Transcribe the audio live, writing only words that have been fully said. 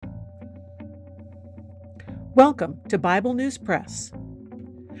Welcome to Bible News Press.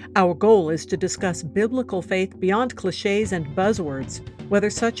 Our goal is to discuss biblical faith beyond cliches and buzzwords, whether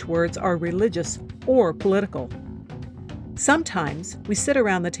such words are religious or political. Sometimes we sit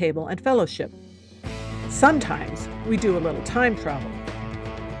around the table and fellowship. Sometimes we do a little time travel.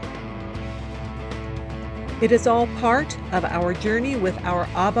 It is all part of our journey with our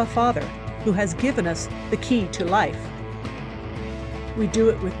Abba Father, who has given us the key to life. We do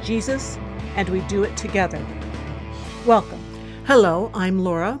it with Jesus, and we do it together. Welcome. Hello, I'm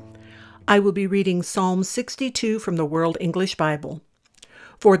Laura. I will be reading Psalm 62 from the World English Bible.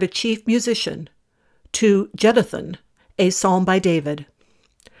 For the chief musician, to Jeduthun, a psalm by David.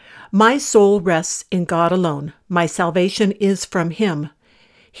 My soul rests in God alone. My salvation is from Him.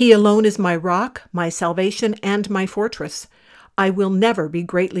 He alone is my rock, my salvation, and my fortress. I will never be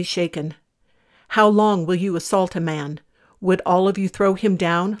greatly shaken. How long will you assault a man? Would all of you throw him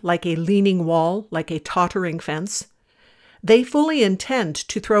down like a leaning wall, like a tottering fence? They fully intend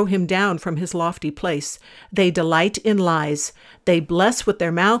to throw him down from his lofty place. They delight in lies. They bless with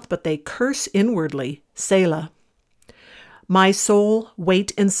their mouth, but they curse inwardly. Selah. My soul,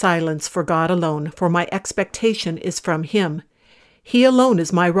 wait in silence for God alone, for my expectation is from Him. He alone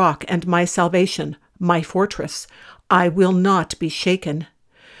is my rock and my salvation, my fortress. I will not be shaken.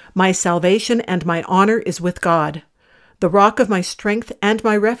 My salvation and my honor is with God. The rock of my strength and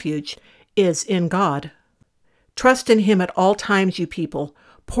my refuge is in God. Trust in Him at all times, you people.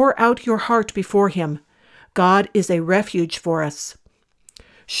 Pour out your heart before Him. God is a refuge for us.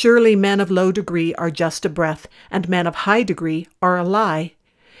 Surely men of low degree are just a breath, and men of high degree are a lie.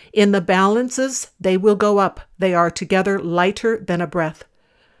 In the balances they will go up. They are together lighter than a breath.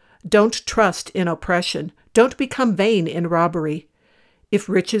 Don't trust in oppression. Don't become vain in robbery. If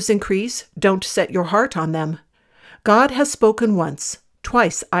riches increase, don't set your heart on them. God has spoken once.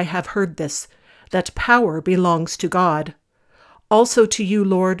 Twice I have heard this, that power belongs to God. Also to you,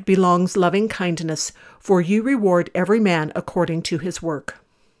 Lord, belongs loving kindness, for you reward every man according to his work.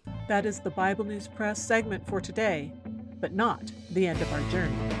 That is the Bible News Press segment for today, but not the end of our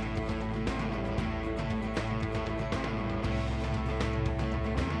journey.